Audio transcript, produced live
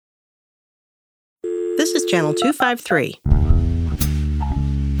This is Channel 253.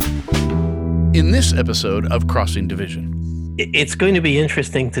 In this episode of Crossing Division. It's going to be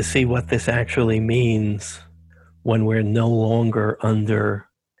interesting to see what this actually means when we're no longer under,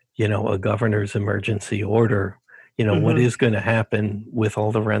 a governor's emergency order. What is going to happen with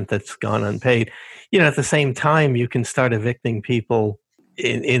all the rent that's gone unpaid? At the same time, you can start evicting people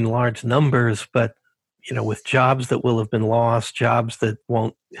in large numbers, but with jobs that will have been lost, jobs that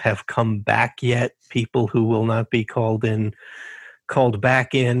won't have come back yet, people who will not be called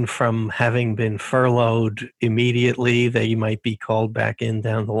back in from having been furloughed immediately, they might be called back in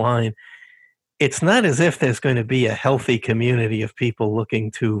down the line. It's not as if there's going to be a healthy community of people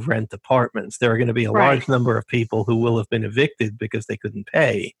looking to rent apartments. There are going to be a large number of people who will have been evicted because they couldn't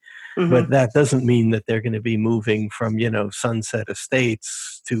pay. But that doesn't mean that they're going to be moving from, Sunset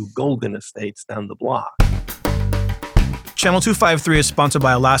Estates to Golden Estates down the block. Channel 253 is sponsored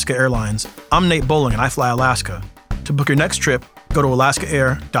by Alaska Airlines. I'm Nate Bowling, and I fly Alaska. To book your next trip, go to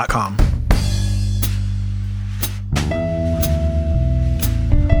alaskaair.com.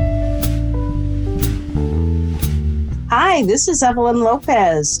 Hi, this is Evelyn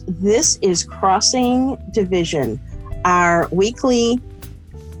Lopez. This is Crossing Division, our weekly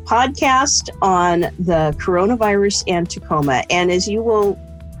podcast on the coronavirus and Tacoma. And as you will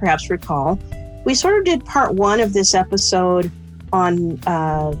perhaps recall, we sort of did part one of this episode on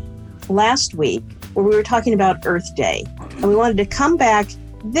last week, where we were talking about Earth Day. And we wanted to come back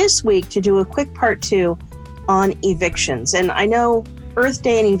this week to do a quick part two on evictions. And I know Earth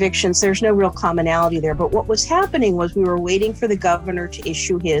Day and evictions, there's no real commonality there. But what was happening was we were waiting for the governor to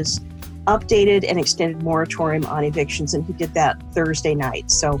issue his updated and extended moratorium on evictions, and he did that Thursday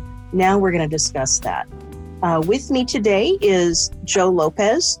night. So now we're going to discuss that. With me today is Joe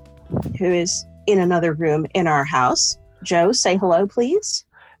Lopez, who is in another room in our house. Joe, say hello, please.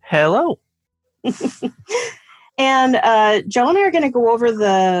 Hello. And Joe and I are going to go over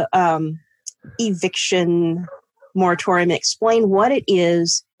the eviction moratorium, explain what it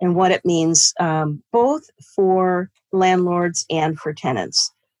is and what it means, both for landlords and for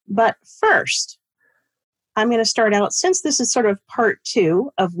tenants. But first, I'm going to start out, since this is sort of part two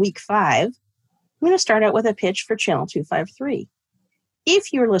of week 5, I'm going to start out with a pitch for Channel 253.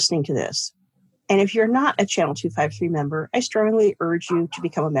 If you're listening to this, and if you're not a Channel 253 member, I strongly urge you to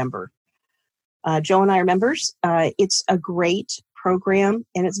become a member. Joe and I are members. It's a great program,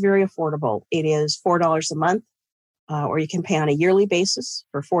 and it's very affordable. It is $4 a month, or you can pay on a yearly basis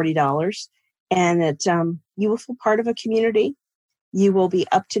for $40. And you will feel part of a community. You will be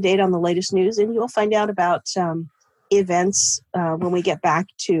up to date on the latest news, and you'll find out about events when we get back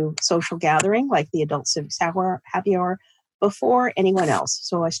to social gathering, like the Adult Civics Happy Hour, before anyone else.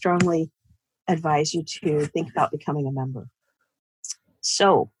 So I strongly advise you to think about becoming a member.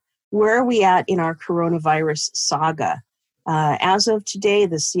 So where are we at in our coronavirus saga? As of today,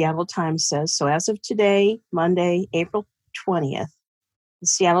 the Seattle Times says, so as of today, Monday, April 20th, the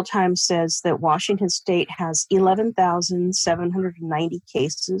Seattle Times says that Washington State has 11,790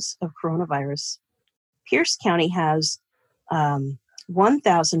 cases of coronavirus. Pierce County has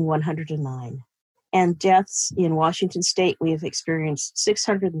 1,109. And deaths in Washington State, we have experienced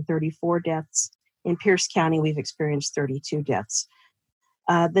 634 deaths. In Pierce County, we've experienced 32 deaths.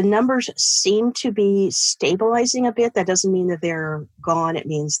 The numbers seem to be stabilizing a bit. That doesn't mean that they're gone. It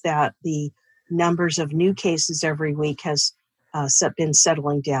means that the numbers of new cases every week has been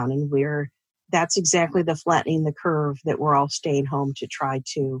settling down, and that's exactly the flattening the curve that we're all staying home to try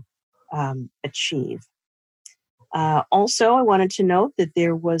to achieve. Also, I wanted to note that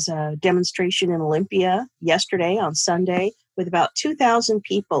there was a demonstration in Olympia yesterday on Sunday with about 2,000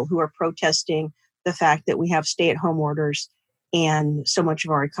 people who are protesting the fact that we have stay-at-home orders and so much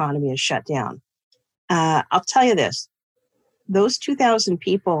of our economy is shut down. I'll tell you this, those 2,000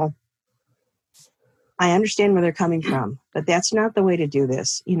 people, I understand where they're coming from, but that's not the way to do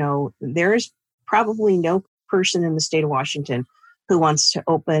this. There is probably no person in the state of Washington who wants to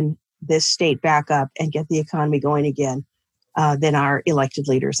open this state back up and get the economy going again than our elected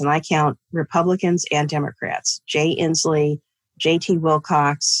leaders. And I count Republicans and Democrats. Jay Inslee, J.T.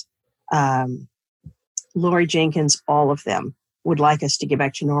 Wilcox, Lori Jenkins, all of them would like us to get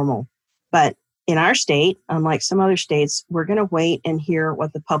back to normal. But in our state, unlike some other states, we're going to wait and hear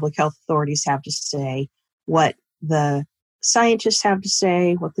what the public health authorities have to say, what the scientists have to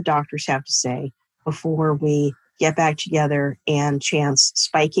say, what the doctors have to say, before we get back together and chance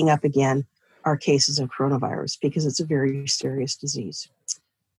spiking up again our cases of coronavirus, because it's a very serious disease.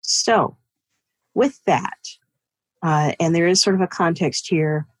 So with that, and there is sort of a context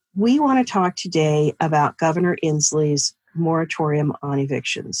here, we want to talk today about Governor Inslee's moratorium on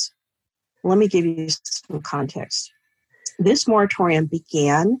evictions. Let me give you some context. This moratorium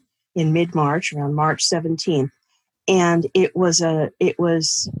began in mid-March, around March 17th, and it was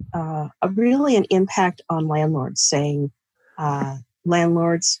really an impact on landlords, saying,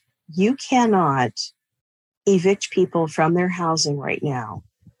 landlords, you cannot evict people from their housing right now,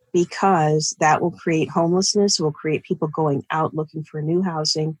 because that will create homelessness, will create people going out looking for new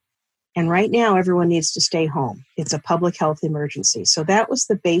housing. And right now, everyone needs to stay home. It's a public health emergency. So that was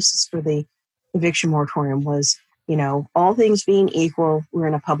the basis for the eviction moratorium was, all things being equal, we're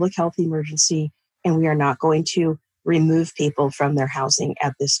in a public health emergency and we are not going to remove people from their housing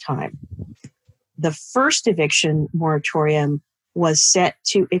at this time. The first eviction moratorium was set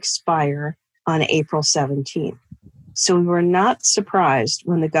to expire on April 17th. So we were not surprised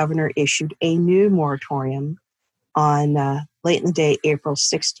when the governor issued a new moratorium on late in the day, April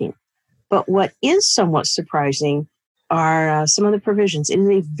 16th. But what is somewhat surprising are some of the provisions. It is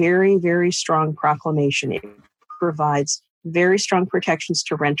a very, very strong proclamation. It provides very strong protections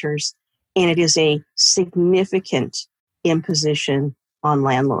to renters, and it is a significant imposition on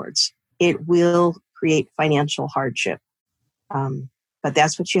landlords. It will create financial hardship. But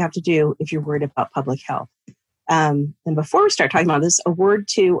that's what you have to do if you're worried about public health. And before we start talking about this, a word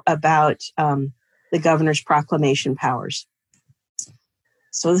too about the governor's proclamation powers.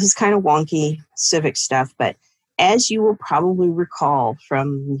 So this is kind of wonky civic stuff, but as you will probably recall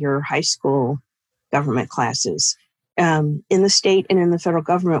from your high school government classes, in the state and in the federal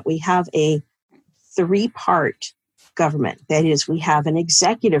government, we have a three-part government. That is, we have an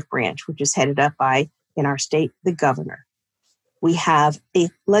executive branch, which is headed up by, in our state, the governor. We have a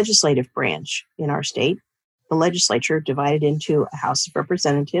legislative branch in our state, the legislature divided into a House of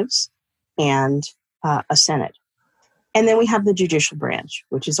Representatives and a Senate. And then we have the judicial branch,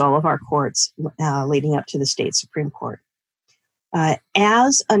 which is all of our courts leading up to the state Supreme Court.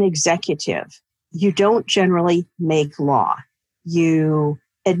 As an executive, you don't generally make law. You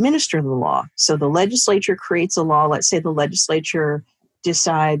administer the law. So the legislature creates a law. Let's say the legislature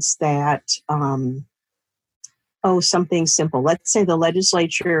decides that, something simple. Let's say the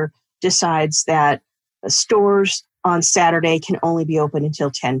legislature decides that stores on Saturday can only be open until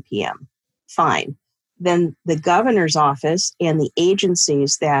 10 p.m. Fine. Then the governor's office and the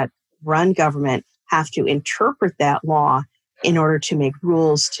agencies that run government have to interpret that law in order to make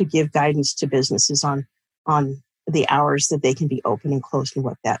rules to give guidance to businesses on the hours that they can be open and closed and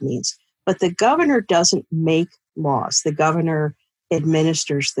what that means. But the governor doesn't make laws. The governor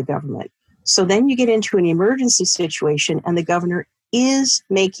administers the government. So then you get into an emergency situation and the governor is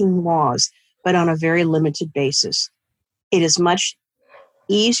making laws, but on a very limited basis. It is much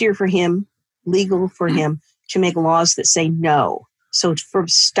easier for him, legal for him, to make laws that say no. So for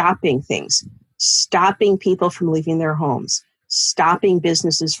stopping things, stopping people from leaving their homes, stopping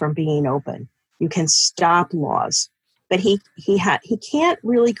businesses from being open. You can stop laws, but he can't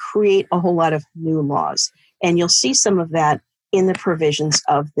really create a whole lot of new laws. And you'll see some of that in the provisions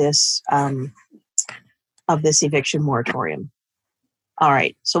of this eviction moratorium. All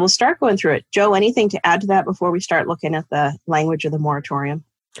right, so we'll start going through it. Joe, anything to add to that before we start looking at the language of the moratorium?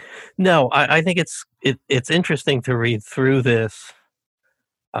 No, I think it's interesting to read through this.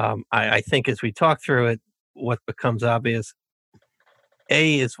 I think as we talk through it, what becomes obvious,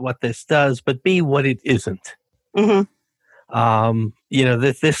 A, is what this does, but B, what it isn't. Mm-hmm.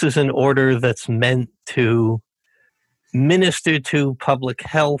 This is an order that's meant to minister to public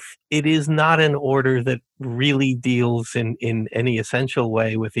health. It is not an order that really deals in any essential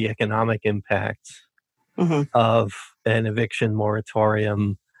way with the economic impacts of an eviction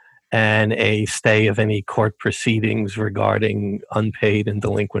moratorium and a stay of any court proceedings regarding unpaid and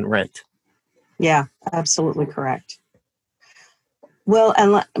delinquent rent. Yeah, absolutely correct. Well,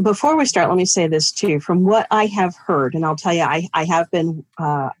 and before we start, let me say this too. From what I have heard, and I'll tell you, I have been,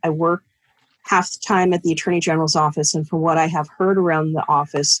 I work half the time at the Attorney General's office, and from what I have heard around the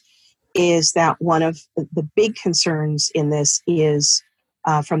office is that one of the big concerns in this is,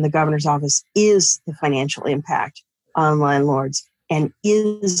 from the governor's office, is the financial impact on landlords, and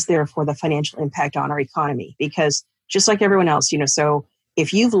is therefore the financial impact on our economy. Because just like everyone else, so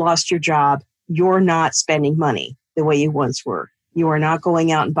if you've lost your job, you're not spending money the way you once were. You are not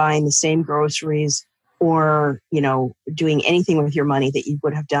going out and buying the same groceries or, doing anything with your money that you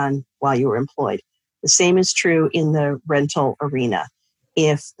would have done while you were employed. The same is true in the rental arena.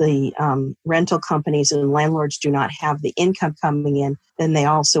 If the rental companies and landlords do not have the income coming in, then they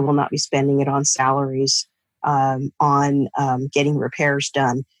also will not be spending it on salaries, on getting repairs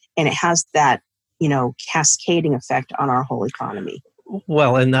done. And it has that, cascading effect on our whole economy.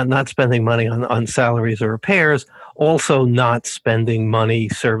 Well, and not spending money on salaries or repairs Also not spending money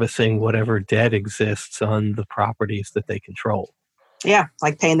servicing whatever debt exists on the properties that they control. Yeah,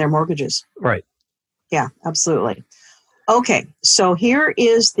 like paying their mortgages. Right. Yeah, absolutely. Okay, so here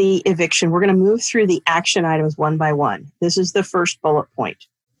is the eviction. We're going to move through the action items one by one. This is the first bullet point.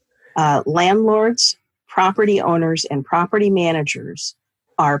 Landlords, property owners, and property managers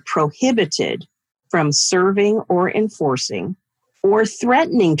are prohibited from serving or enforcing or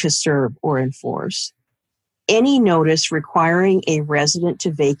threatening to serve or enforce any notice requiring a resident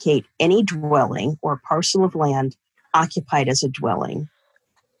to vacate any dwelling or parcel of land occupied as a dwelling,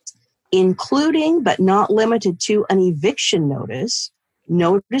 including but not limited to an eviction notice,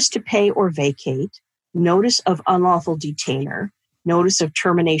 notice to pay or vacate, notice of unlawful detainer, notice of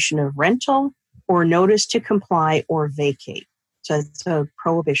termination of rental, or notice to comply or vacate. So it's a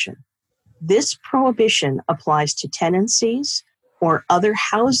prohibition. This prohibition applies to tenancies or other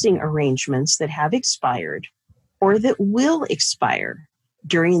housing arrangements that have expired or that will expire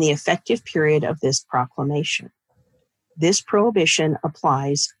during the effective period of this proclamation. This prohibition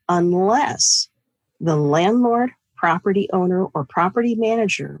applies unless the landlord, property owner, or property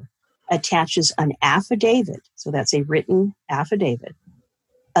manager attaches an affidavit, so that's a written affidavit,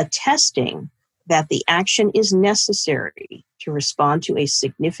 attesting that the action is necessary to respond to a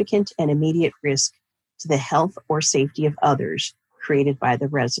significant and immediate risk to the health or safety of others created by the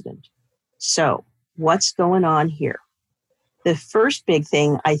resident. So, what's going on here? The first big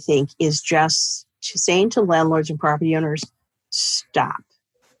thing, I think, is just saying to landlords and property owners, stop.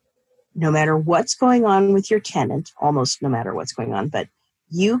 No matter what's going on with your tenant, almost no matter what's going on, but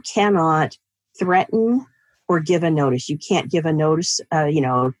you cannot threaten or give a notice. You can't give a notice,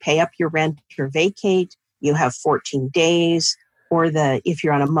 pay up your rent or vacate. You have 14 days. Or if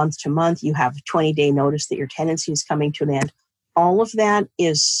you're on a month to month, you have a 20-day notice that your tenancy is coming to an end. All of that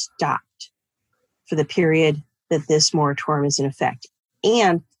is stopped for the period that this moratorium is in effect.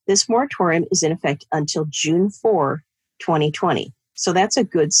 And this moratorium is in effect until June 4, 2020. So that's a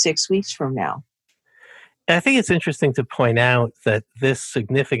good 6 weeks from now. I think it's interesting to point out that this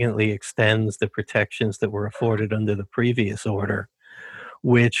significantly extends the protections that were afforded under the previous order,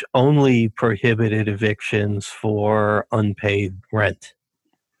 which only prohibited evictions for unpaid rent.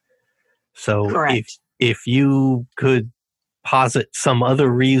 So if you could posit some other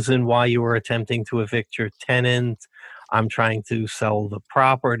reason why you were attempting to evict your tenant, I'm trying to sell the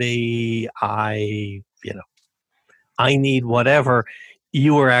property, I need whatever,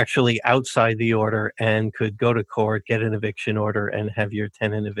 you were actually outside the order and could go to court, get an eviction order, and have your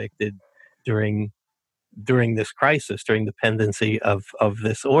tenant evicted during this crisis, during the pendency of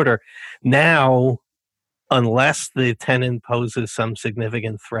this order. Now, unless the tenant poses some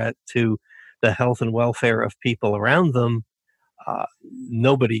significant threat to the health and welfare of people around them,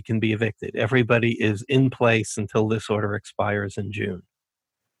 nobody can be evicted. Everybody is in place until this order expires in June.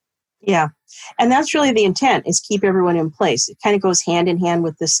 Yeah. And that's really the intent, is keep everyone in place. It kind of goes hand in hand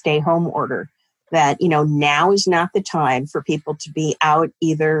with the stay home order that, now is not the time for people to be out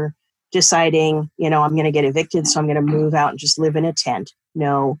either deciding, I'm going to get evicted, so I'm going to move out and just live in a tent.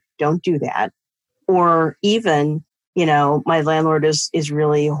 No, don't do that. Or even, my landlord is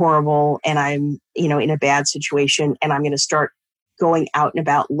really horrible and I'm, in a bad situation and I'm going to start going out and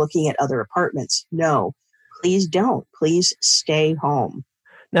about looking at other apartments. No, please don't. Please stay home.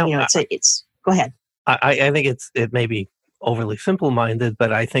 Now, it's go ahead. I think it may be overly simple-minded,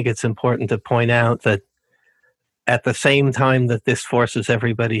 but I think it's important to point out that at the same time that this forces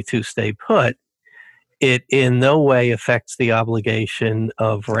everybody to stay put, it in no way affects the obligation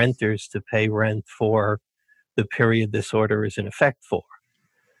of renters to pay rent for the period this order is in effect for.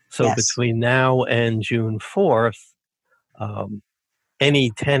 So yes. Between now and June 4th,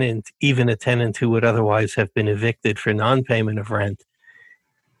 any tenant, even a tenant who would otherwise have been evicted for non-payment of rent,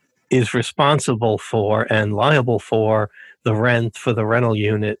 is responsible for and liable for the rent for the rental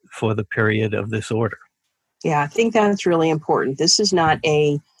unit for the period of this order. Yeah, I think that's really important. This is not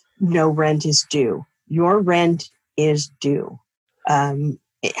a no rent is due. Your rent is due.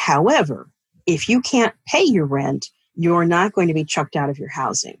 However, if you can't pay your rent, you're not going to be chucked out of your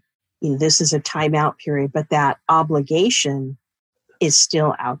housing. This is a timeout period, but that obligation is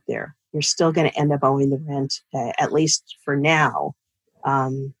still out there. You're still going to end up owing the rent, at least for now.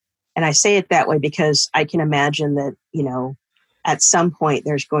 And I say it that way because I can imagine that, at some point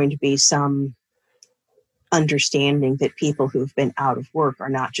there's going to be some understanding that people who've been out of work are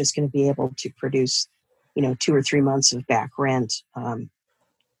not just going to be able to produce, 2 or 3 months of back rent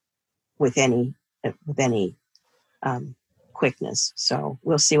with any quickness. So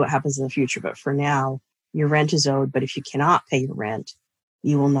we'll see what happens in the future. But for now, your rent is owed. But if you cannot pay your rent,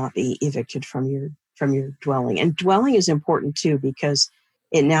 you will not be evicted from from your dwelling. And dwelling is important too, because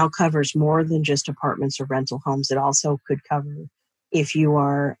it now covers more than just apartments or rental homes. It also could cover if you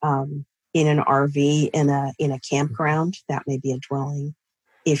are in an RV in a campground, that may be a dwelling.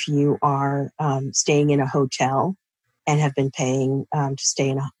 If you are staying in a hotel and have been paying to stay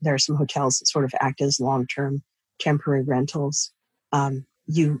in, there are some hotels that sort of act as long-term temporary rentals.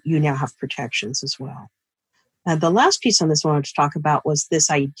 You now have protections as well. The last piece on this I wanted to talk about was this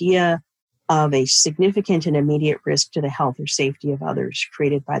idea of a significant and immediate risk to the health or safety of others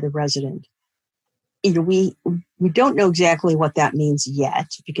created by the resident. We don't know exactly what that means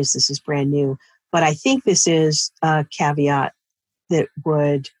yet because this is brand new, but I think this is a caveat that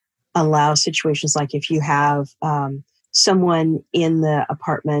would allow situations like if you have someone in the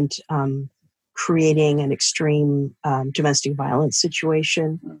apartment creating an extreme domestic violence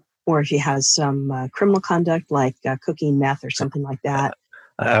situation, or if he has some criminal conduct like cooking meth or something like that.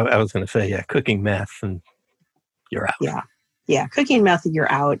 I was going to say, cooking meth and you're out. Yeah, cooking meth and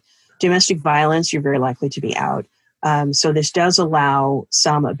you're out. Domestic violence, you're very likely to be out. So this does allow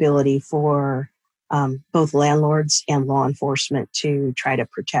some ability for both landlords and law enforcement to try to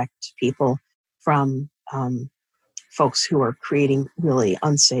protect people from folks who are creating really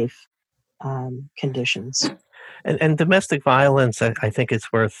unsafe conditions. And domestic violence, I think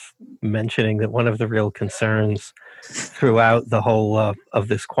it's worth mentioning that one of the real concerns throughout the whole of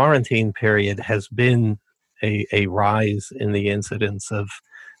this quarantine period has been a rise in the incidence of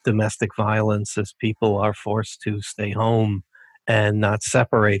domestic violence as people are forced to stay home and not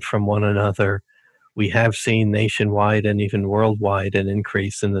separate from one another. We have seen nationwide and even worldwide an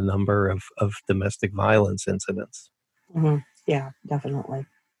increase in the number of domestic violence incidents. Mm-hmm. Yeah, definitely.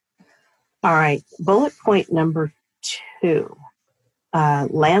 All right, bullet point number 2.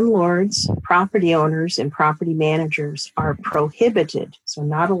 Landlords, property owners, and property managers are prohibited, so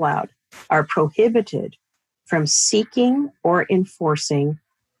not allowed, are prohibited from seeking or enforcing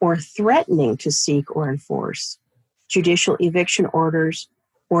or threatening to seek or enforce judicial eviction orders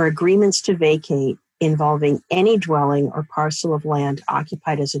or agreements to vacate involving any dwelling or parcel of land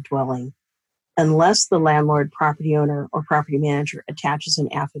occupied as a dwelling, unless the landlord, property owner, or property manager attaches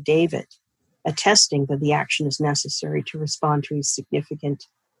an affidavit attesting that the action is necessary to respond to a significant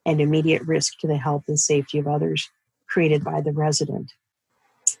and immediate risk to the health and safety of others created by the resident.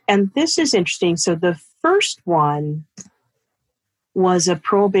 And this is interesting. So the first one was a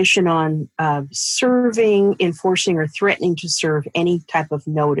prohibition on serving, enforcing, or threatening to serve any type of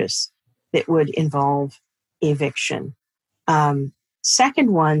notice that would involve eviction.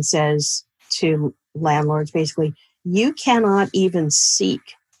 Second one says to landlords, basically, you cannot even seek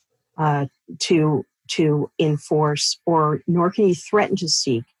to enforce, or nor can you threaten to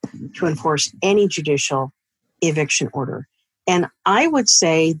seek to enforce any judicial eviction order. And I would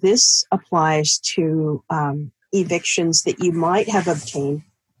say this applies to evictions that you might have obtained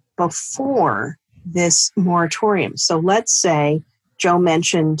before this moratorium. So let's say Joe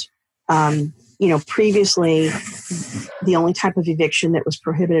mentioned, previously the only type of eviction that was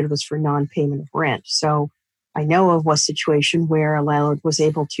prohibited was for non-payment of rent. So I know of a situation where a landlord was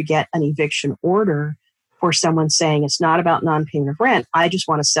able to get an eviction order for someone saying it's not about non-payment of rent. I just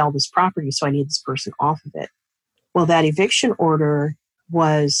want to sell this property, so I need this person off of it. Well, that eviction order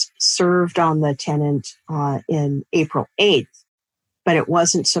was served on the tenant in April 8th, but it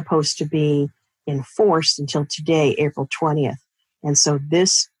wasn't supposed to be enforced until today, April 20th. And so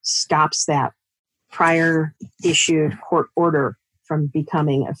this stops that prior issued court order from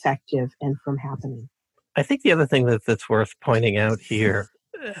becoming effective and from happening. I think the other thing that's worth pointing out here,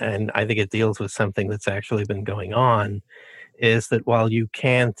 and I think it deals with something that's actually been going on, is that while you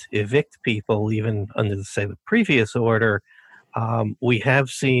can't evict people, even under, the previous order, we have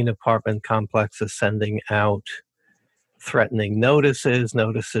seen apartment complexes sending out threatening notices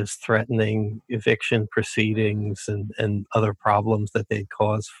threatening eviction proceedings and other problems that they'd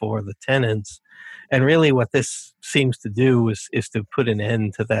cause for the tenants. And really what this seems to do is to put an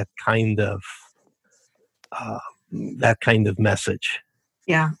end to that kind of message.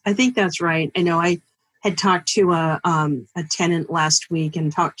 Yeah, I think that's right. I know I had talked to a tenant last week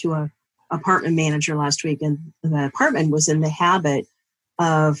and talked to a apartment manager last week, and the apartment was in the habit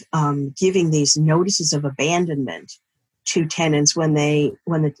of giving these notices of abandonment to tenants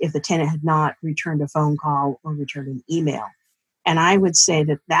if the tenant had not returned a phone call or returned an email. And I would say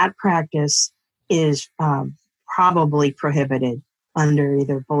that practice is probably prohibited under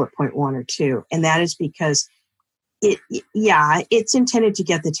either bullet point 1 or 2. And that is because it's intended to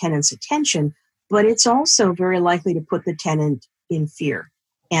get the tenant's attention, but it's also very likely to put the tenant in fear.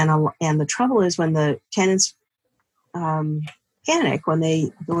 And the trouble is when the tenants panic when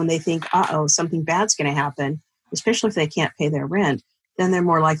they think, uh-oh, something bad's going to happen, especially if they can't pay their rent. Then they're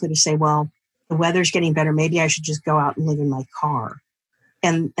more likely to say, well, the weather's getting better. Maybe I should just go out and live in my car.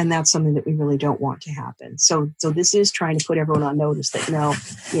 And that's something that we really don't want to happen. So this is trying to put everyone on notice that no,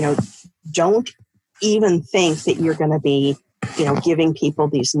 don't even think that you're going to be, giving people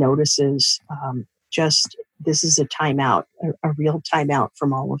these notices. This is a timeout, a real timeout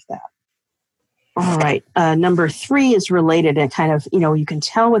from all of that. All right. Number 3 is related and kind of, you can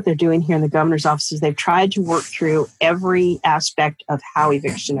tell what they're doing here in the governor's office is they've tried to work through every aspect of how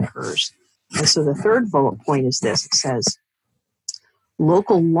eviction occurs. And so the third bullet point is this. It says,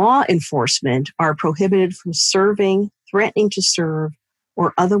 local law enforcement are prohibited from serving, threatening to serve,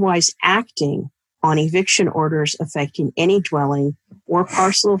 or otherwise acting on eviction orders affecting any dwelling or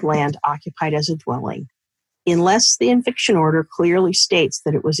parcel of land occupied as a dwelling, unless the eviction order clearly states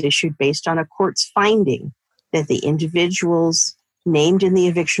that it was issued based on a court's finding that the individuals named in the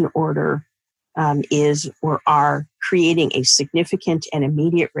eviction order is or are creating a significant and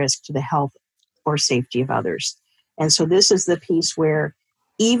immediate risk to the health or safety of others. And so this is the piece where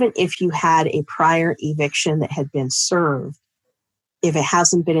even if you had a prior eviction that had been served, if it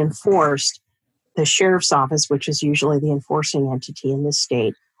hasn't been enforced, the sheriff's office, which is usually the enforcing entity in this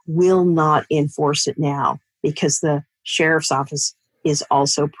state, will not enforce it now because the sheriff's office is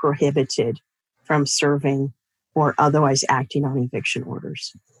also prohibited from serving or otherwise acting on eviction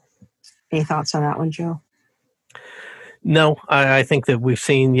orders. Any thoughts on that one, Joe? No, I think that we've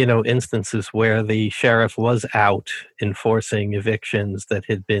seen, instances where the sheriff was out enforcing evictions that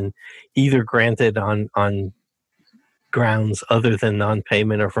had been either granted on grounds other than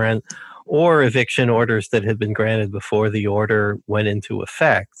non-payment of rent, or eviction orders that had been granted before the order went into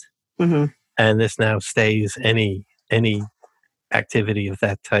effect. Mm-hmm. And this now stays any activity of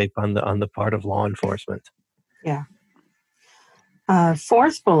that type on the part of law enforcement. Yeah.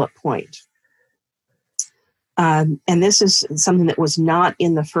 Fourth bullet point. And this is something that was not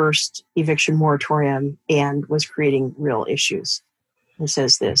in the first eviction moratorium and was creating real issues. It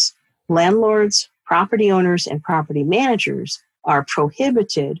says this: landlords, property owners, and property managers are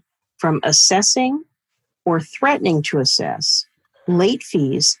prohibited from assessing or threatening to assess late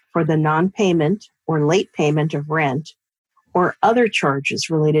fees for the non-payment or late payment of rent or other charges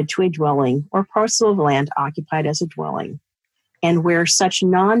related to a dwelling or parcel of land occupied as a dwelling, and where such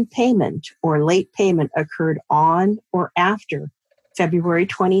non-payment or late payment occurred on or after February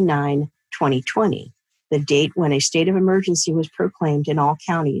 29, 2020, the date when a state of emergency was proclaimed in all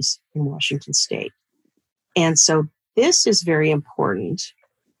counties in Washington state. And so this is very important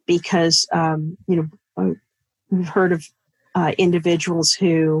because, we've heard of individuals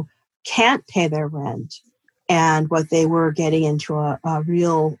who can't pay their rent. And what they were getting into a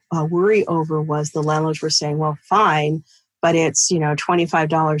real worry over was the landlords were saying, well, fine, but it's,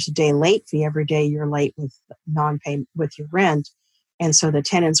 $25 a day late fee every day you're late with non-payment with your rent. And so the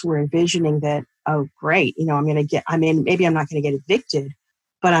tenants were envisioning that, oh, great, maybe I'm not going to get evicted,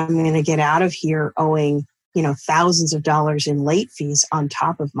 but I'm going to get out of here owing, thousands of dollars in late fees on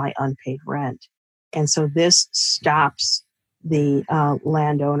top of my unpaid rent. And so this stops the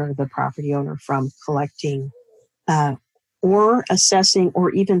landowner, the property owner, from collecting or assessing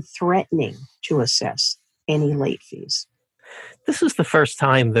or even threatening to assess any late fees. This is the first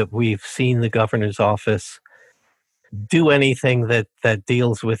time that we've seen the governor's office do anything that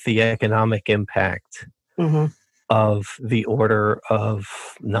deals with the economic impact of the order of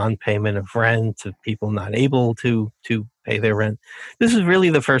non-payment of rent, of people not able to pay their rent. This is really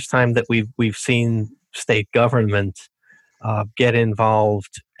the first time that we've seen state government get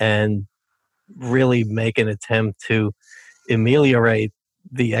involved and really make an attempt to ameliorate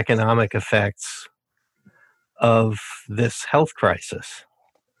the economic effects of this health crisis.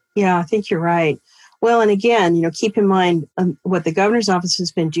 Yeah, I think you're right. Well, and again, keep in mind what the governor's office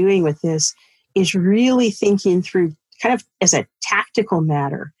has been doing with this is really thinking through kind of as a tactical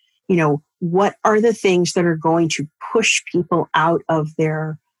matter, what are the things that are going to push people out of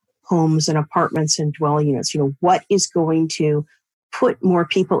their homes and apartments and dwelling units? What is going to put more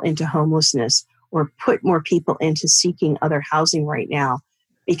people into homelessness or put more people into seeking other housing right now?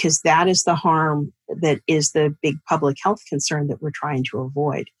 Because that is the harm that is the big public health concern that we're trying to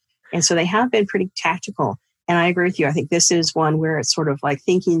avoid. And so they have been pretty tactical. And I agree with you. I think this is one where it's sort of like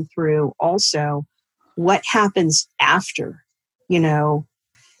thinking through also what happens after,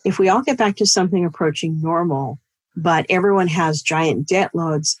 if we all get back to something approaching normal, but everyone has giant debt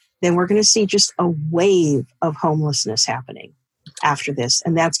loads, then we're going to see just a wave of homelessness happening after this.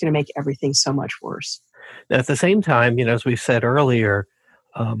 And that's going to make everything so much worse. Now, at the same time, as we said earlier,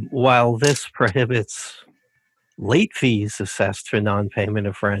 while this prohibits late fees assessed for non-payment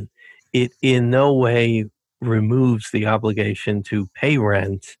of rent, it in no way removes the obligation to pay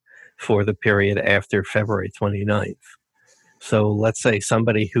rent for the period after February 29th. So let's say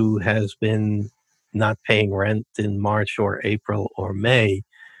somebody who has been not paying rent in March or April or May,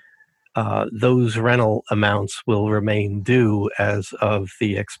 those rental amounts will remain due as of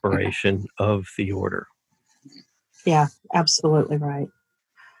the expiration of the order. Yeah, absolutely right.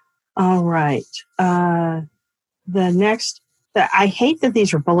 All right. The next, I hate that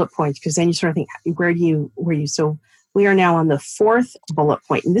these are bullet points because then you sort of think, where do you, so we are now on the fourth bullet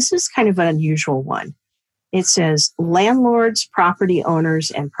point, and this is kind of an unusual one. It says landlords, property owners,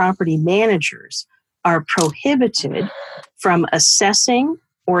 and property managers are prohibited from assessing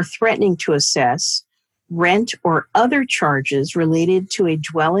or threatening to assess rent or other charges related to a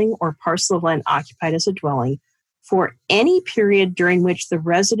dwelling or parcel of land occupied as a dwelling for any period during which the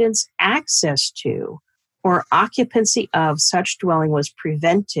resident's access to or occupancy of such dwelling was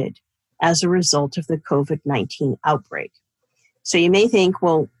prevented as a result of the COVID-19 outbreak. So you may think,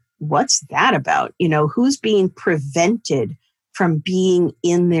 well, what's that about? Who's being prevented from being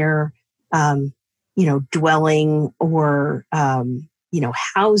in their, dwelling or,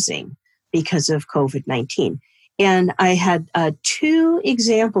 housing because of COVID-19? And I had two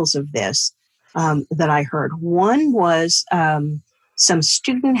examples of this that I heard. One was some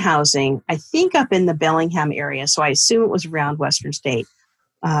student housing, I think up in the Bellingham area. So I assume it was around Western State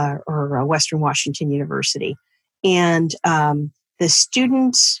or Western Washington University. And the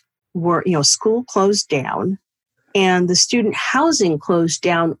students were, school closed down and the student housing closed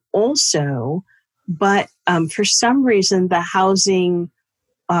down also. But for some reason, the housing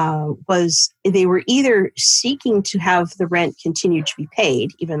they were either seeking to have the rent continue to be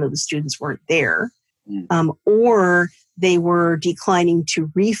paid, even though the students weren't there, or they were declining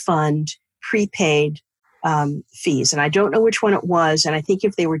to refund prepaid fees. And I don't know which one it was. And I think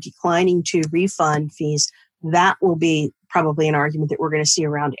if they were declining to refund fees, that will be probably an argument that we're going to see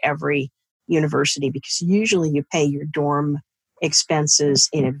around every university, because usually you pay your dorm expenses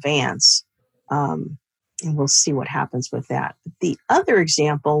in advance. And we'll see what happens with that. But the other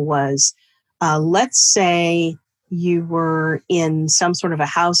example was, let's say you were in some sort of a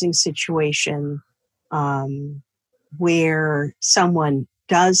housing situation where someone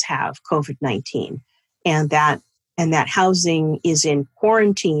does have COVID-19 and that housing is in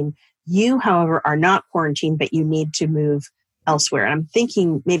quarantine. You, however, are not quarantined, but you need to move elsewhere. And I'm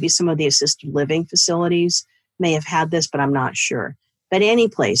thinking maybe some of the assisted living facilities may have had this, but I'm not sure. But any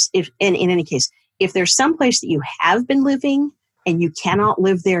place, in any case, if there's some place that you have been living and you cannot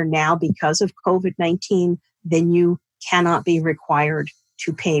live there now because of COVID-19, then you cannot be required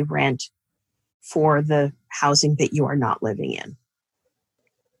to pay rent for the housing that you are not living in.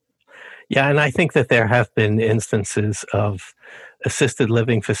 Yeah, and I think that there have been instances of assisted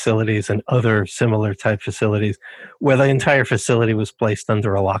living facilities and other similar type facilities where the entire facility was placed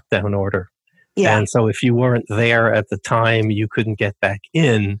under a lockdown order. Yeah. And so if you weren't there at the time, you couldn't get back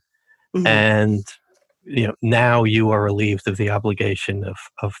in. Mm-hmm. And now you are relieved of the obligation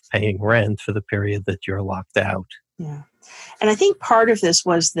of paying rent for the period that you're locked out. Yeah. And I think part of this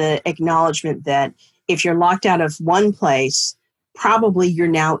was the acknowledgement that if you're locked out of one place, probably you're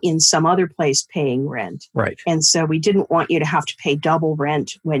now in some other place paying rent. Right. And so we didn't want you to have to pay double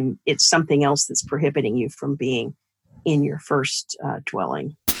rent when it's something else that's prohibiting you from being in your first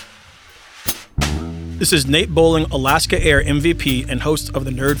dwelling. This is Nate Bowling, Alaska Air MVP and host of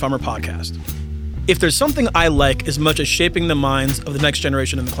the Nerd Farmer podcast. If there's something I like as much as shaping the minds of the next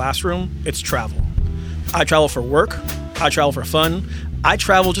generation in the classroom, it's travel. I travel for work. I travel for fun. I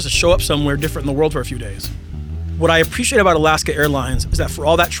travel just to show up somewhere different in the world for a few days. What I appreciate about Alaska Airlines is that for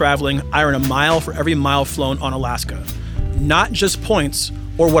all that traveling, I earn a mile for every mile flown on Alaska. Not just points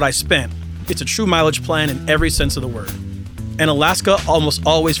or what I spent. It's a true mileage plan in every sense of the word. And Alaska almost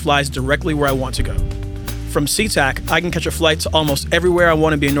always flies directly where I want to go. From SeaTac, I can catch a flight to almost everywhere I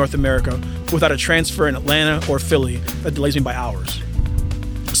want to be in North America without a transfer in Atlanta or Philly that delays me by hours.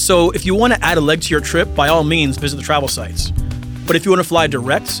 So if you want to add a leg to your trip, by all means, visit the travel sites. But if you want to fly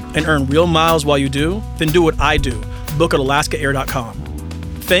direct and earn real miles while you do, then do what I do. Book at alaskaair.com.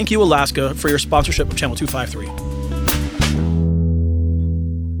 Thank you, Alaska, for your sponsorship of Channel 253.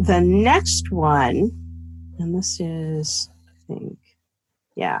 The next one, and this is, I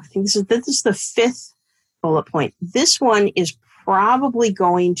think this is the fifth bullet point. This one is probably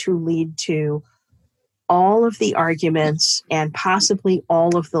going to lead to all of the arguments and possibly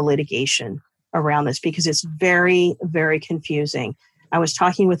all of the litigation around this because it's very, very confusing. I was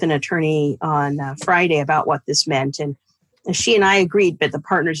talking with an attorney on Friday about what this meant, and And she and I agreed, but the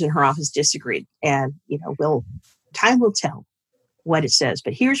partners in her office disagreed. And, time will tell what it says.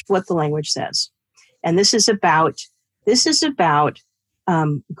 But here's what the language says. And this is about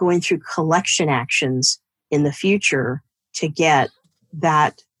going through collection actions in the future to get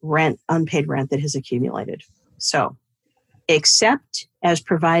that unpaid rent that has accumulated. So, except as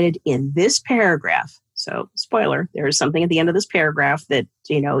provided in this paragraph. So, spoiler, there is something at the end of this paragraph that,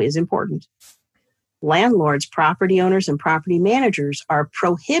 is important. Landlords, property owners, and property managers are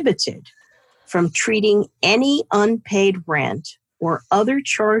prohibited from treating any unpaid rent or other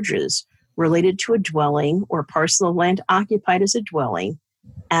charges related to a dwelling or parcel of land occupied as a dwelling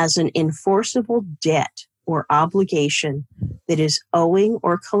as an enforceable debt or obligation that is owing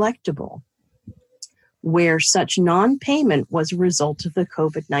or collectible, where such non-payment was a result of the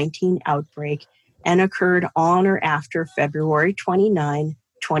COVID-19 outbreak and occurred on or after February 29,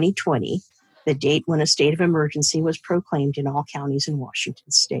 2020, the date when a state of emergency was proclaimed in all counties in Washington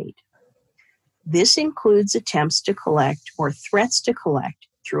state. This includes attempts to collect or threats to collect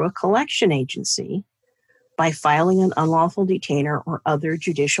through a collection agency by filing an unlawful detainer or other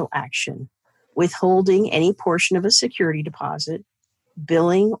judicial action, withholding any portion of a security deposit,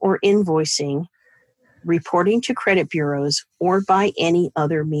 billing or invoicing, reporting to credit bureaus, or by any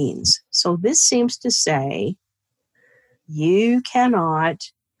other means. So this seems to say you cannot,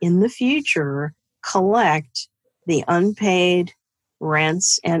 in the future, collect the unpaid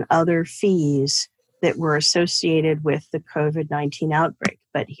rents and other fees that were associated with the COVID-19 outbreak.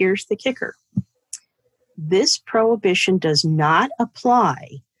 But here's the kicker. This prohibition does not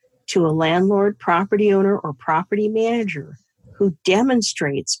apply to a landlord, property owner, or property manager who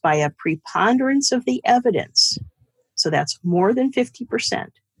demonstrates by a preponderance of the evidence, so that's more than 50%,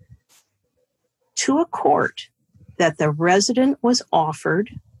 to a court that the resident was offered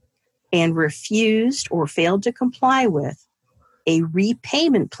and refused or failed to comply with a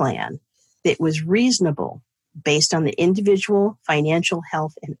repayment plan that was reasonable based on the individual financial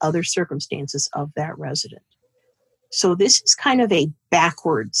health and other circumstances of that resident. So this is kind of a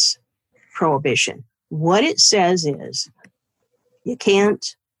backwards prohibition. What it says is you can't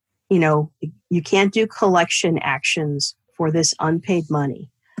do collection actions for this unpaid money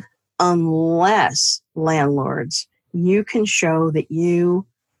unless, landlords, you can show that you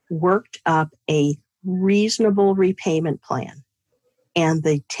worked up a reasonable repayment plan and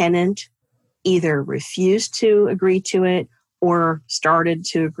the tenant either refused to agree to it or started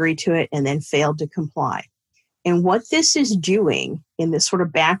to agree to it and then failed to comply. And what this is doing in this sort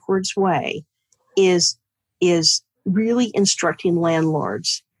of backwards way is really instructing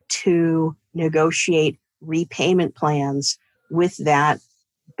landlords to negotiate repayment plans with that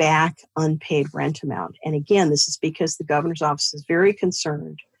back unpaid rent amount. And again, this is because the governor's office is very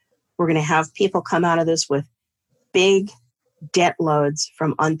concerned. We're going to have people come out of this with big debt loads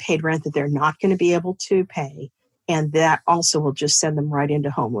from unpaid rent that they're not going to be able to pay. And that also will just send them right into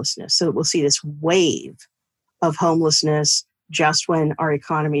homelessness. So we'll see this wave of homelessness just when our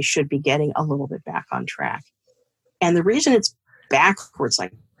economy should be getting a little bit back on track. And the reason it's backwards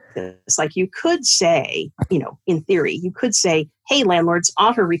like this, like you could say, in theory, you could say, hey, landlords,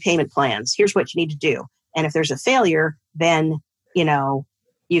 offer repayment plans. Here's what you need to do. And if there's a failure, then,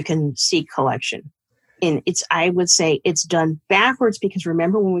 you can seek collection. And I would say it's done backwards because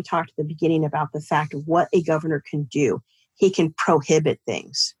remember when we talked at the beginning about the fact of what a governor can do, he can prohibit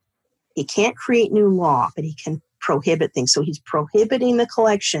things. He can't create new law, but he can prohibit things. So he's prohibiting the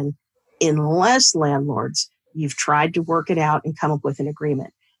collection unless, landlords, you've tried to work it out and come up with an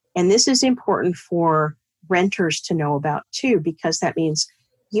agreement. And this is important for renters to know about too, because that means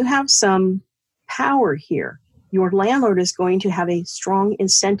you have some power here. Your landlord is going to have a strong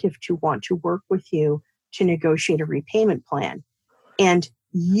incentive to want to work with you to negotiate a repayment plan. And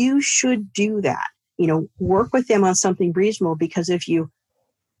you should do that. Work with them on something reasonable, because if you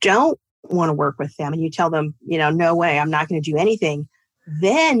don't want to work with them and you tell them, no way, I'm not going to do anything,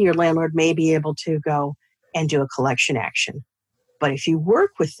 then your landlord may be able to go and do a collection action. But if you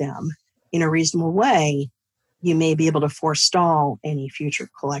work with them in a reasonable way, you may be able to forestall any future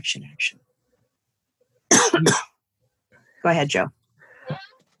collection action. Go ahead, Joe.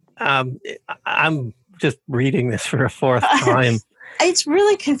 I'm just reading this for a fourth time. It's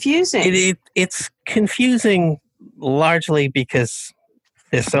really confusing. It's confusing largely because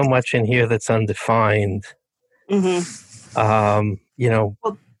there's so much in here that's undefined. Mm-hmm.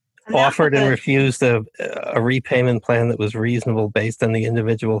 Offered and refused a repayment plan that was reasonable based on the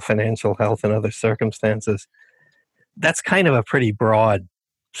individual financial health and other circumstances. That's kind of a pretty broad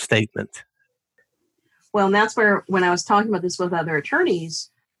statement. Well, and that's where, when I was talking about this with other attorneys,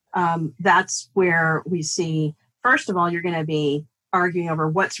 that's where we see first of all, you're going to be arguing over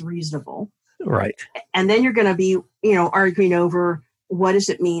what's reasonable. Right. And then you're going to be, arguing over what does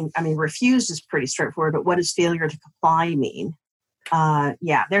it mean? I mean, refuse is pretty straightforward, but what does failure to comply mean?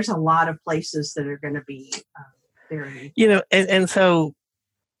 There's a lot of places that are going to be very... And so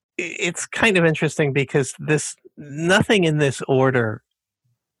it's kind of interesting because nothing in this order,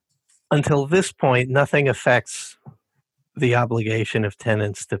 until this point, nothing affects the obligation of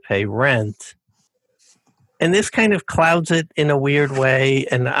tenants to pay rent. And this kind of clouds it in a weird way,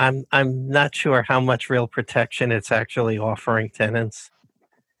 and I'm not sure how much real protection it's actually offering tenants.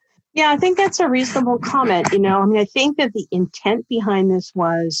 Yeah, I think that's a reasonable comment. I think that the intent behind this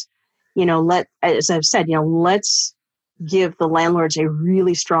was, as I've said, let's give the landlords a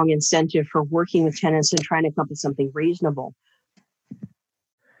really strong incentive for working with tenants and trying to come up with something reasonable.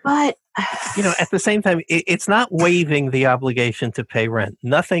 But at the same time, it's not waiving the obligation to pay rent.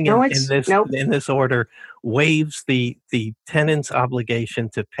 Nothing in this order waives the tenant's obligation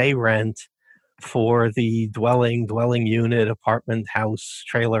to pay rent for the dwelling unit, apartment, house,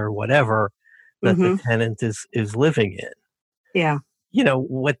 trailer, whatever that the tenant is living in. Yeah.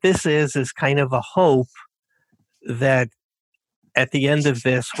 What this is kind of a hope that at the end of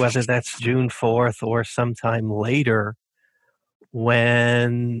this, whether that's June 4th or sometime later,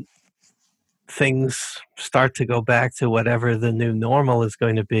 when things start to go back to whatever the new normal is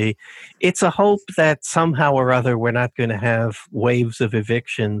going to be, it's a hope that somehow or other we're not going to have waves of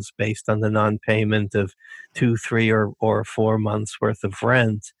evictions based on the non-payment of 2, 3, or 4 months worth of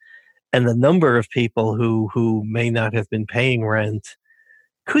rent. And the number of people who may not have been paying rent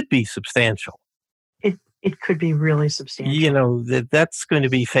could be substantial. It could be really substantial. That's going to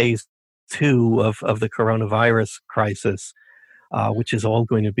be phase 2 of the coronavirus crisis. Which is all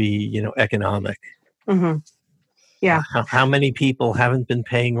going to be, economic. Mm-hmm. Yeah. How many people haven't been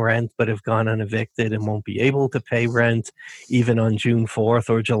paying rent but have gone unevicted and won't be able to pay rent even on June 4th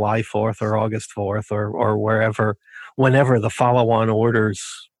or July 4th or August 4th or whenever the follow-on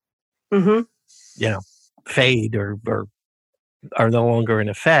orders, fade or are no longer in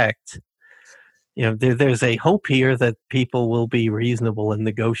effect. There's a hope here that people will be reasonable and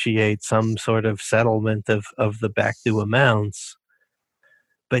negotiate some sort of settlement of the back due amounts.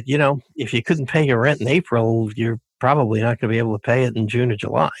 But, if you couldn't pay your rent in April, you're probably not going to be able to pay it in June or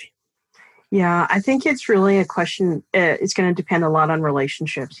July. Yeah, I think it's really a question. It's going to depend a lot on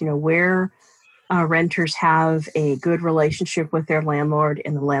relationships. Where renters have a good relationship with their landlord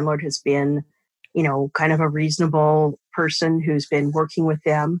and the landlord has been, kind of a reasonable person who's been working with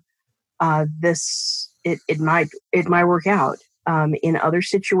them. It might work out. In other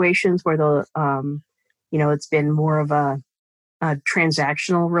situations where it's been more of a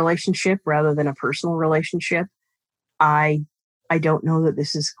transactional relationship rather than a personal relationship, I don't know that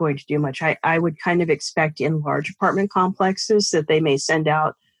this is going to do much. I would kind of expect in large apartment complexes that they may send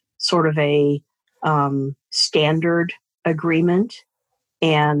out sort of a standard agreement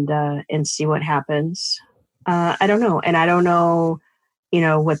and see what happens. I don't know, and I don't know.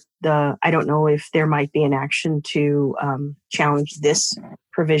 I don't know if there might be an action to challenge this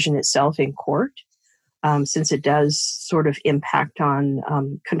provision itself in court, since it does sort of impact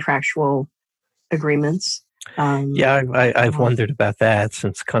on contractual agreements. I've wondered about that,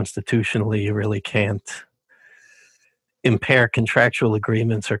 since constitutionally you really can't impair contractual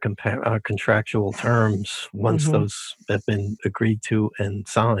agreements or contractual terms once those have been agreed to and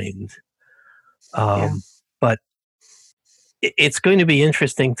signed. But it's going to be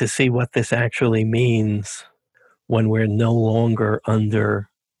interesting to see what this actually means when we're no longer under,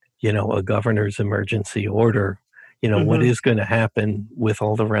 a governor's emergency order. What is going to happen with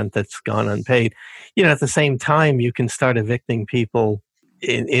all the rent that's gone unpaid? At the same time, you can start evicting people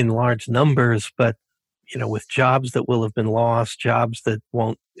in large numbers, but, with jobs that will have been lost, jobs that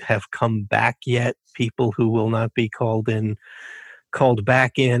won't have come back yet, people who will not be called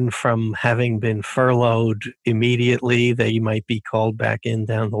back in from having been furloughed immediately. They might be called back in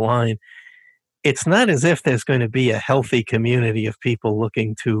down the line. It's not as if there's going to be a healthy community of people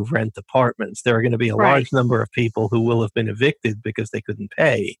looking to rent apartments. There are going to be a large number of people who will have been evicted because they couldn't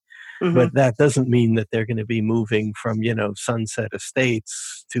pay. But that doesn't mean that they're going to be moving from, Sunset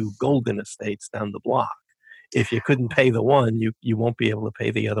Estates to Golden Estates down the block. If you couldn't pay the one, you won't be able to pay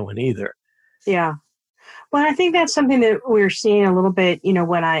the other one either. Yeah. Well, I think that's something that we're seeing a little bit,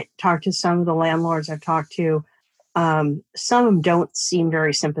 when I talk to some of the landlords I've talked to, some of them don't seem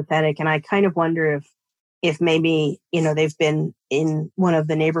very sympathetic. And I kind of wonder if maybe, they've been in one of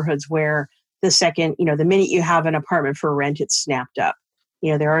the neighborhoods where the minute you have an apartment for rent, it's snapped up.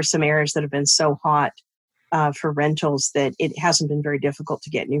 There are some areas that have been so hot for rentals that it hasn't been very difficult to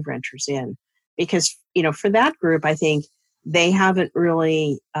get new renters in. because, for that group, I think they haven't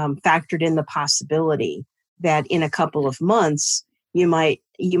really factored in the possibility that in a couple of months, you might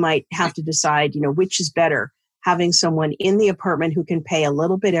have to decide, which is better, having someone in the apartment who can pay a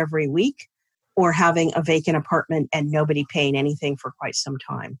little bit every week, or having a vacant apartment and nobody paying anything for quite some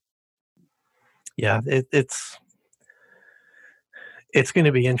time. Yeah, it's going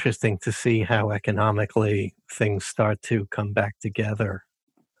to be interesting to see how economically things start to come back together.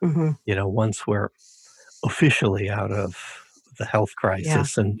 Mm-hmm. Once we're officially out of the health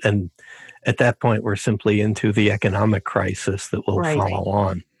crisis, Yeah. and at that point we're simply into the economic crisis that will follow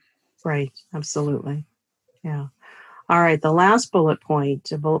on. Right, absolutely. Yeah. All right, the last bullet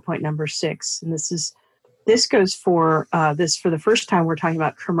point number 6, and this goes for for the first time we're talking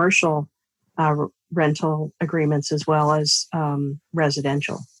about commercial rental agreements as well as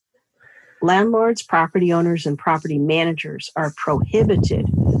residential. Landlords, property owners, and property managers are prohibited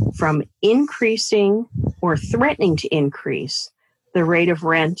from increasing or threatening to increase the rate of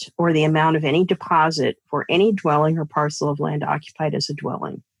rent or the amount of any deposit for any dwelling or parcel of land occupied as a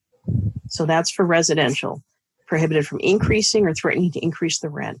dwelling. So that's for residential. Prohibited from increasing or threatening to increase the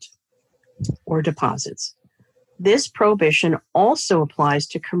rent or deposits. This prohibition also applies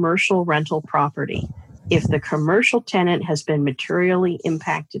to commercial rental property if the commercial tenant has been materially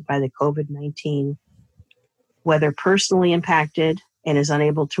impacted by the COVID-19, whether personally impacted and is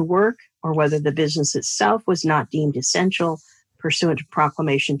unable to work, or whether the business itself was not deemed essential pursuant to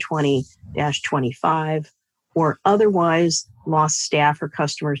Proclamation 20-25, or otherwise lost staff or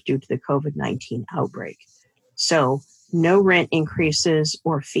customers due to the COVID-19 outbreak. So no rent increases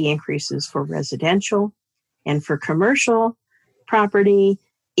or fee increases for residential. And for commercial property,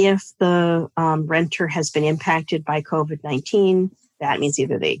 if the renter has been impacted by COVID-19, that means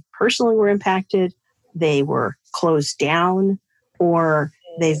either they personally were impacted, they were closed down, or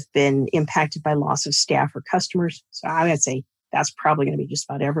they've been impacted by loss of staff or customers. So I would say that's probably going to be just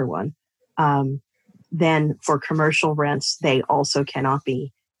about everyone. Then for commercial rents, they also cannot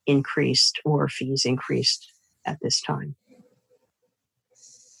be increased or fees increased at this time.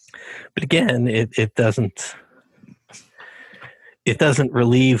 But again, it doesn't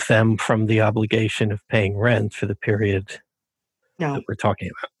relieve them from the obligation of paying rent for the period that we're talking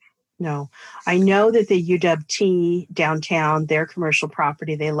about. No. I know that the UWT downtown, their commercial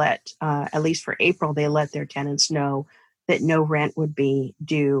property, they let, at least for April, they let their tenants know that no rent would be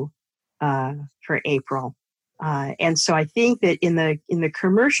due for April. And so I think that in the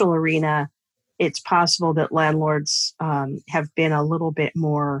commercial arena, it's possible that landlords have been a little bit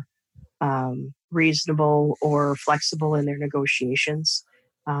more reasonable or flexible in their negotiations.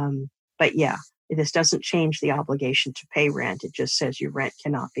 But yeah, this doesn't change the obligation to pay rent. It just says your rent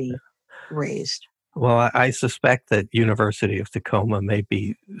cannot be raised. Well, I suspect that University of Tacoma may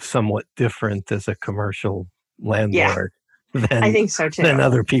be somewhat different as a commercial landlord than, I think so too. Than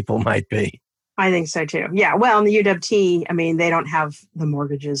other people might be. I think so too. Yeah. Well, in the UWT, I mean, they don't have the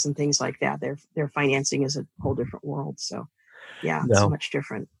mortgages and things like that. Their financing is a whole different world. So yeah, it's much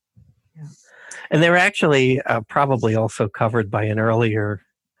different. Yeah. And they're actually probably also covered by an earlier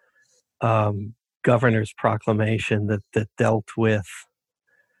governor's proclamation that dealt with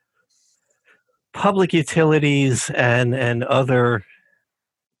public utilities and other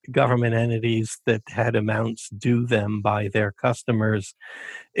government entities that had amounts due them by their customers,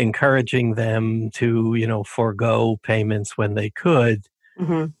 encouraging them to, forego payments when they could,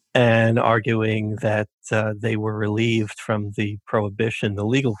 and arguing that they were relieved from the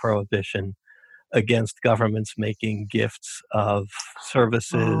legal prohibition against governments making gifts of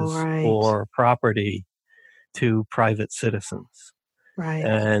services or property to private citizens. Right.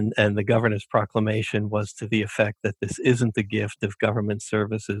 And the governor's proclamation was to the effect that this isn't a gift of government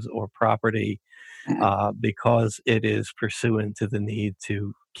services or property because it is pursuant to the need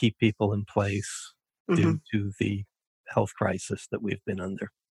to keep people in place due to the health crisis that we've been under.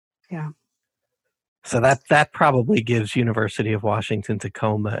 Yeah. So that probably gives University of Washington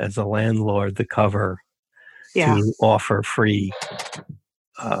Tacoma as a landlord the cover to offer free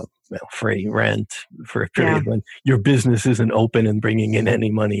rent for a period when your business isn't open and bringing in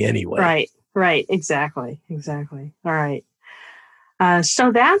any money anyway. Right. Exactly. All right.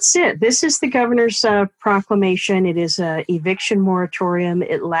 So that's it. This is the governor's proclamation. It is an eviction moratorium.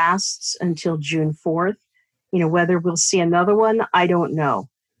 It lasts until June 4th. Whether we'll see another one, I don't know.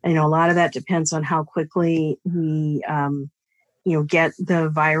 A lot of that depends on how quickly we, get the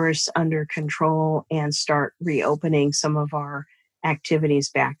virus under control and start reopening some of our activities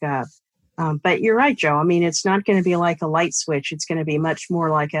back up. But you're right, Joe. I mean, it's not going to be like a light switch. It's going to be much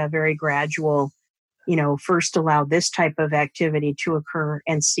more like a very gradual, first allow this type of activity to occur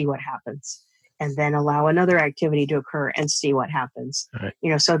and see what happens. and then allow another activity to occur and see what happens, right.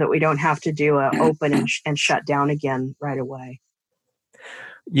 So that we don't have to do a open and shut down again right away.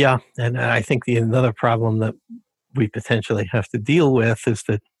 Yeah. And I think another problem that we potentially have to deal with is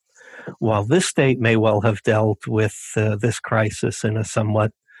that while this state may well have dealt with this crisis in a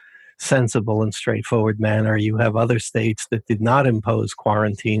somewhat sensible and straightforward manner, you have other states that did not impose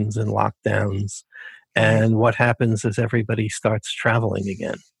quarantines and lockdowns. And what happens is everybody starts traveling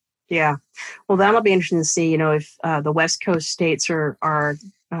again. Yeah. Well, that'll be interesting to see, if the West Coast states are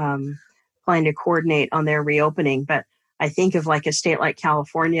planning to coordinate on their reopening. But I think of like a state like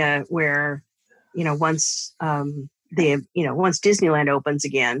California where, once Disneyland opens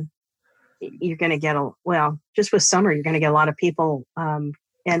again, you're going to get just with summer, you're going to get a lot of people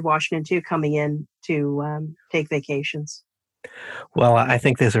and Washington too coming in to take vacations. Well, I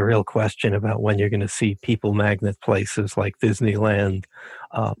think there's a real question about when you're going to see people magnet places like Disneyland,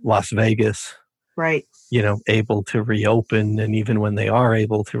 Las Vegas, right? Able to reopen. And even when they are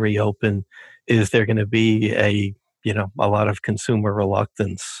able to reopen, is there going to be a lot of consumer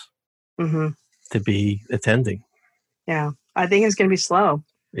reluctance to be attending? Yeah, I think it's going to be slow.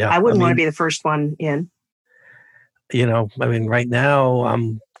 Yeah, I wouldn't want to be the first one in. Right now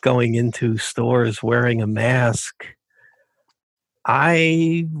I'm going into stores wearing a mask.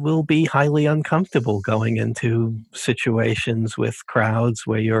 I will be highly uncomfortable going into situations with crowds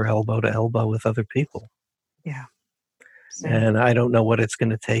where you're elbow to elbow with other people. Yeah. And I don't know what it's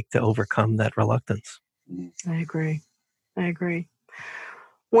going to take to overcome that reluctance. I agree.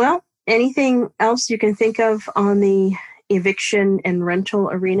 Well, anything else you can think of on the eviction and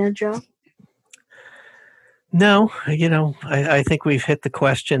rental arena, Joe? No, I think we've hit the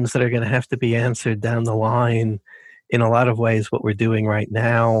questions that are going to have to be answered down the line. In a lot of ways, what we're doing right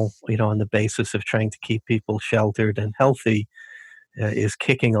now, on the basis of trying to keep people sheltered and healthy, is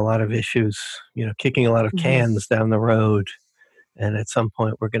kicking a lot of issues, kicking a lot of cans down the road. And at some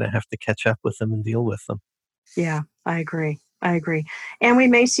point, we're going to have to catch up with them and deal with them. Yeah, I agree. And we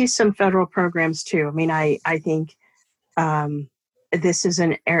may see some federal programs too. I think this is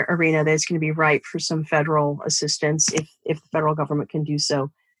an arena that's going to be ripe for some federal assistance if the federal government can do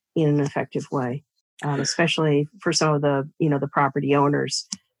so in an effective way. Especially for some of the, the property owners,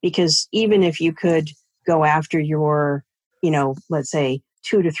 because even if you could go after your, let's say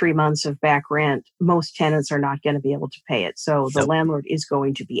 2 to 3 months of back rent, most tenants are not going to be able to pay it. So the landlord is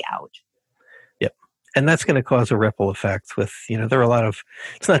going to be out. Yep. And that's going to cause a ripple effect with, there are a lot of,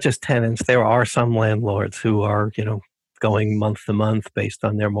 it's not just tenants. There are some landlords who are, going month to month based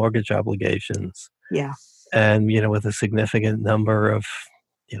on their mortgage obligations. Yeah. And, with a significant number of,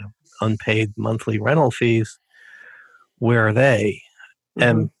 unpaid monthly rental fees, where are they?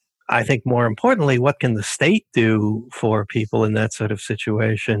 And I think more importantly, what can the state do for people in that sort of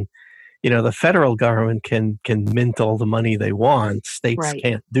situation? The federal government can mint all the money they want. States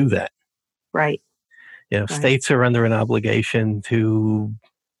can't do that. Right. States are under an obligation to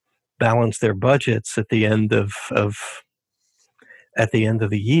balance their budgets at the end of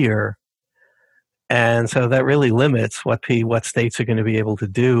the year. And so that really limits what states are going to be able to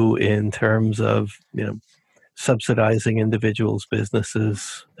do in terms of, subsidizing individuals'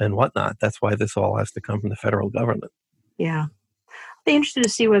 businesses and whatnot. That's why this all has to come from the federal government. Yeah. I'd be interested to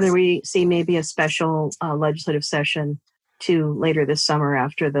see whether we see maybe a special legislative session later this summer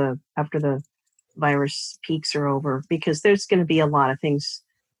after the virus peaks are over, because there's going to be a lot of things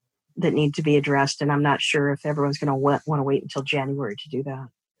that need to be addressed. And I'm not sure if everyone's going to want to wait until January to do that.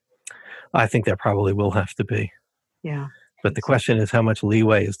 I think there probably will have to be. Yeah. But the question is, how much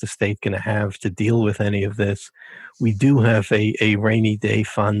leeway is the state going to have to deal with any of this? We do have a rainy day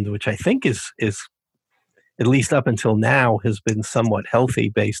fund, which I think is at least up until now has been somewhat healthy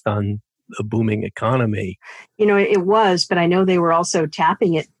based on a booming economy. It was, but I know they were also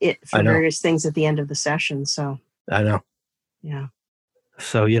tapping it for various things at the end of the session. So I know. Yeah.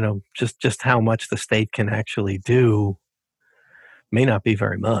 So, just how much the state can actually do may not be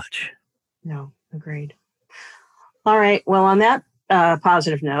very much. No, agreed. All right. Well, on that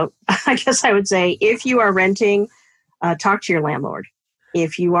positive note, I guess I would say if you are renting, talk to your landlord.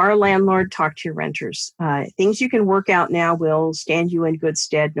 If you are a landlord, talk to your renters. Things you can work out now will stand you in good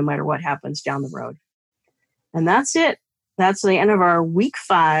stead no matter what happens down the road. And that's it. That's the end of our week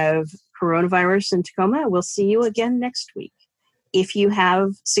 5 coronavirus in Tacoma. We'll see you again next week. If you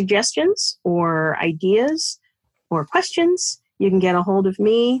have suggestions or ideas or questions, you can get a hold of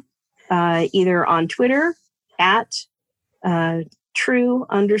me either on Twitter at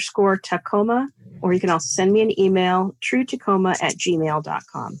true_Tacoma, or you can also send me an email,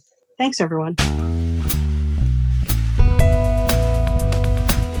 truetacoma@gmail.com. Thanks, everyone.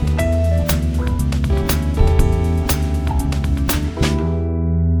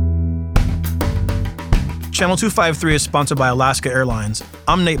 Channel 253 is sponsored by Alaska Airlines.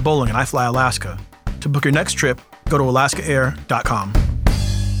 I'm Nate Bowling, and I fly Alaska. To book your next trip, go to alaskaair.com.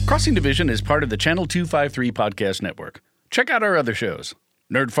 Crossing Division is part of the Channel 253 podcast network. Check out our other shows.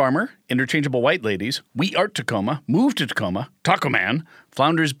 Nerd Farmer, Interchangeable White Ladies, We Art Tacoma, Move to Tacoma, Taco Man,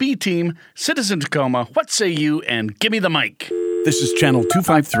 Flounders B-Team, Citizen Tacoma, What Say You, and Gimme the Mic. This is Channel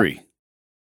 253.